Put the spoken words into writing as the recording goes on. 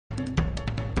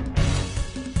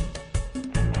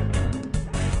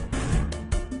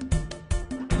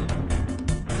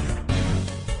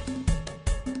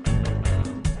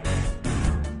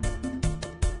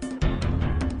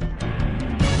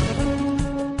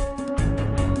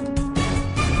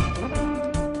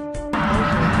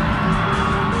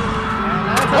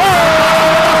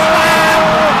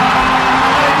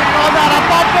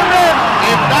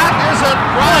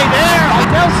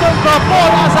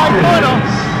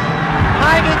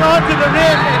onto the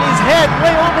rim and his head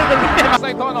way over the rim.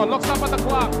 Asaytono looks up at the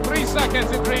clock. 3 seconds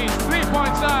in range.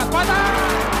 3-point shot.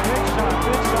 Big shot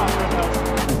for Nelson.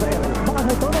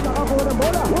 Asaytono nakakuha ng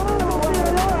bola.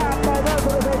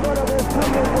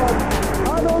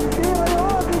 Anong tira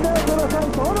yun? Nelson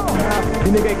Asaytono.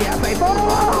 Binigay kay Asaytono.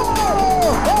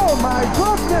 Oh my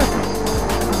goodness!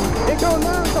 Ikaw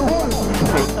na ang tahol.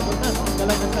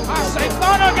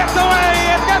 Asaytono gets away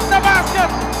and gets the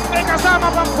basket. May kasama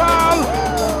pang foul.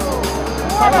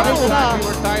 We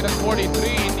were tied at 43.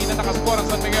 Hindi na nakascore ang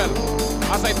San Miguel.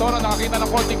 Asaytono nakakita ng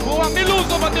konting buwang.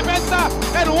 Nilusob ang depensa.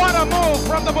 And what a move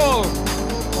from the Bull.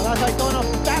 Well, Asaytono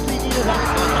badly needed that.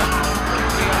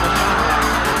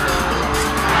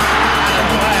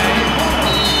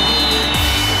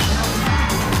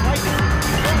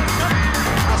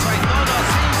 Asaytono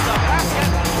sees the basket.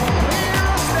 Here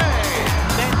to stay.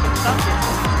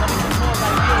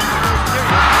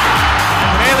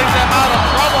 Bailing them out of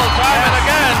trouble time and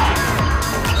again.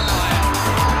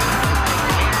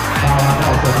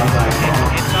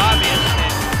 It's obvious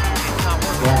that it's not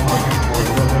working.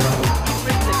 He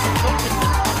brings it focused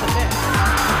on the net.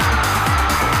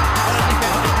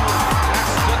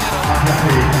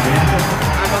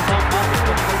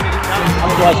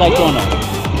 To Asaytono.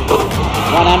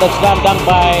 One-handed slam dunk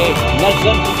by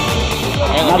Nelson.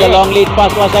 Another long lead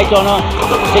pass to Asaytono.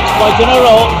 6 points in a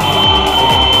row.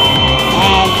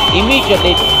 And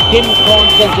immediately, Tim Cone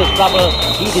senses trouble.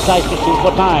 He decides to shoot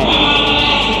for time.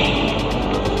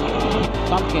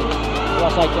 Tompkins to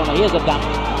Asaytono. Here's a dunk.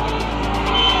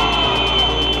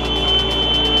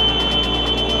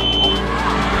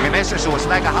 Meneses, who was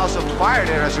like a house of fire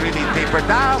there, has really tapered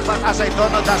down, but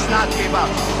Asaytono does not give up.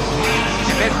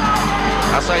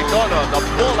 Asaytono, the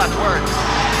bull at work.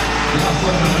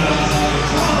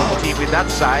 Team with that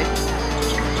side.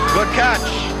 Good catch.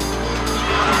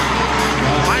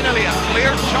 Finally, a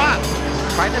clear shot.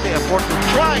 Finally, a 4-2.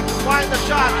 Trying to find the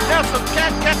shot. Nelson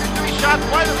can't get the 3-shot.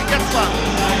 Finally gets one.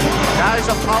 That is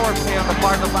a power play on the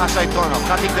part of Asaytono,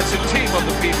 cutting the team of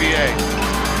the PBA.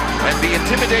 And the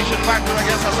intimidation factor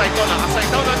against Asaytono.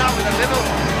 Asaytono now with a little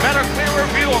better, clearer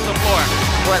view of the floor.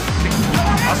 Well,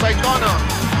 Asaytono.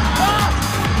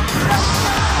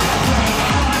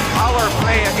 Power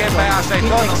play again by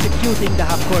Asaytono. Executing the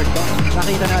half court.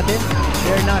 Nakita natin,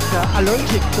 they're not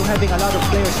allergic to having a lot of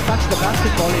players touch the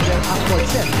basketball in their half court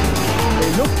set. They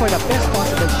look for the best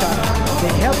possible shot. They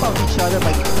help out each other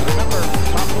by... Remember,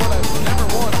 Papola has never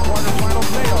won a quarterfinal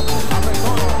playoff.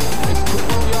 Asaytono is put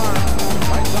on the arm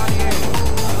by Johnny A.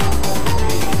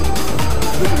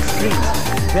 Giving screens.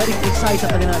 Very precise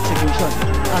ang kanilang execution.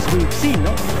 As we've seen,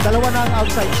 no? Dalawa na ang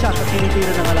outside shot at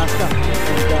tinitira ng Alaska.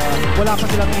 And wala pa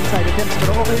silang inside attempts.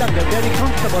 Pero okay lang. They're very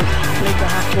comfortable playing the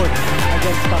half court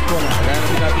against Papola.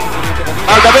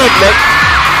 David,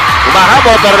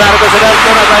 umahabol pero narito si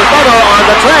Nelson Asaytono on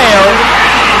the trail.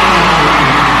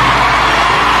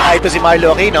 Ito si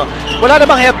Marlo Aquino. Wala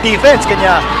namang help defense,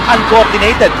 kanya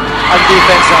uncoordinated ang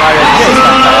defense ng RSJ.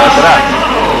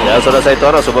 Nelson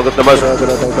Asaytono, sumagot naman. Nelson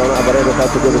Asaytono, Abarero sa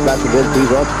siguro sa Miguel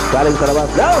Tizot. Galing sa labas.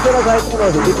 Nelson Asaytono,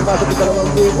 hindi pumasok sa dalawang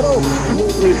free throw.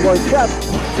 3-point shot.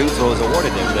 Two throws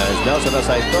awarded him as Nelson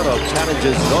Asaytono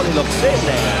challenges Noni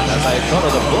Loxene. Asaytono,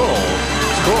 the bull,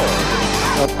 score.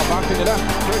 Abante nila,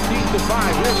 13-5.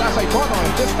 Here's Asaytono,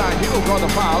 and this time he will draw the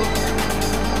foul.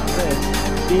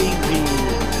 Being the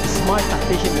smart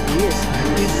tactician that he is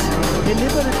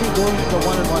deliberately going to the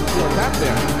one-on-one field. That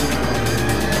there.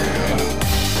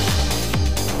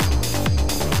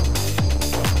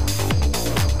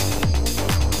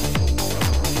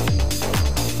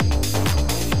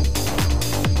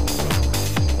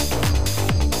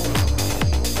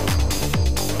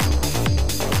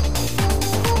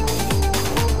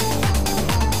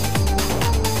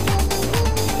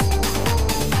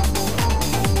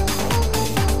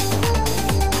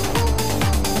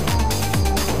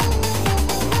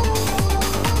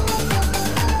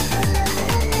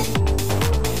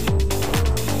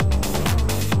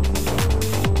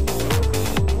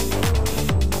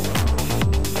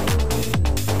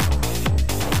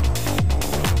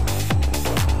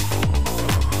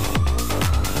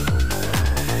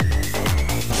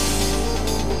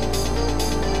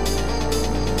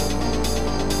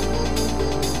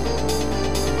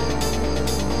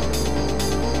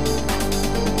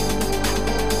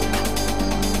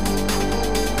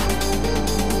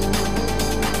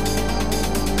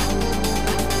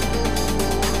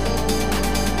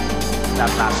 That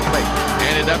last play.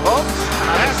 Ended up Holmes.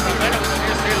 That's the middle of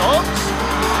the still Holmes.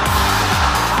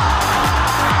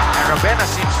 And Robena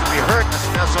seems to be hurt as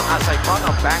Nelson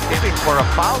Asaytono banked him for a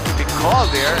foul to be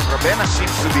called there. And Robena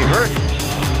seems to be hurt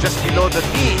just below the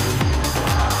knee.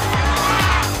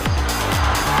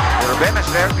 Ben is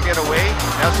there to get away.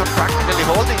 Nelson practically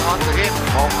holding on to him.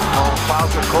 No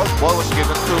fouls were called. Ball was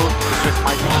given to the Swift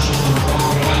Mighty.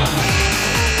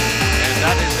 And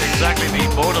that is exactly the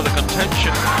bone of the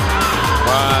contention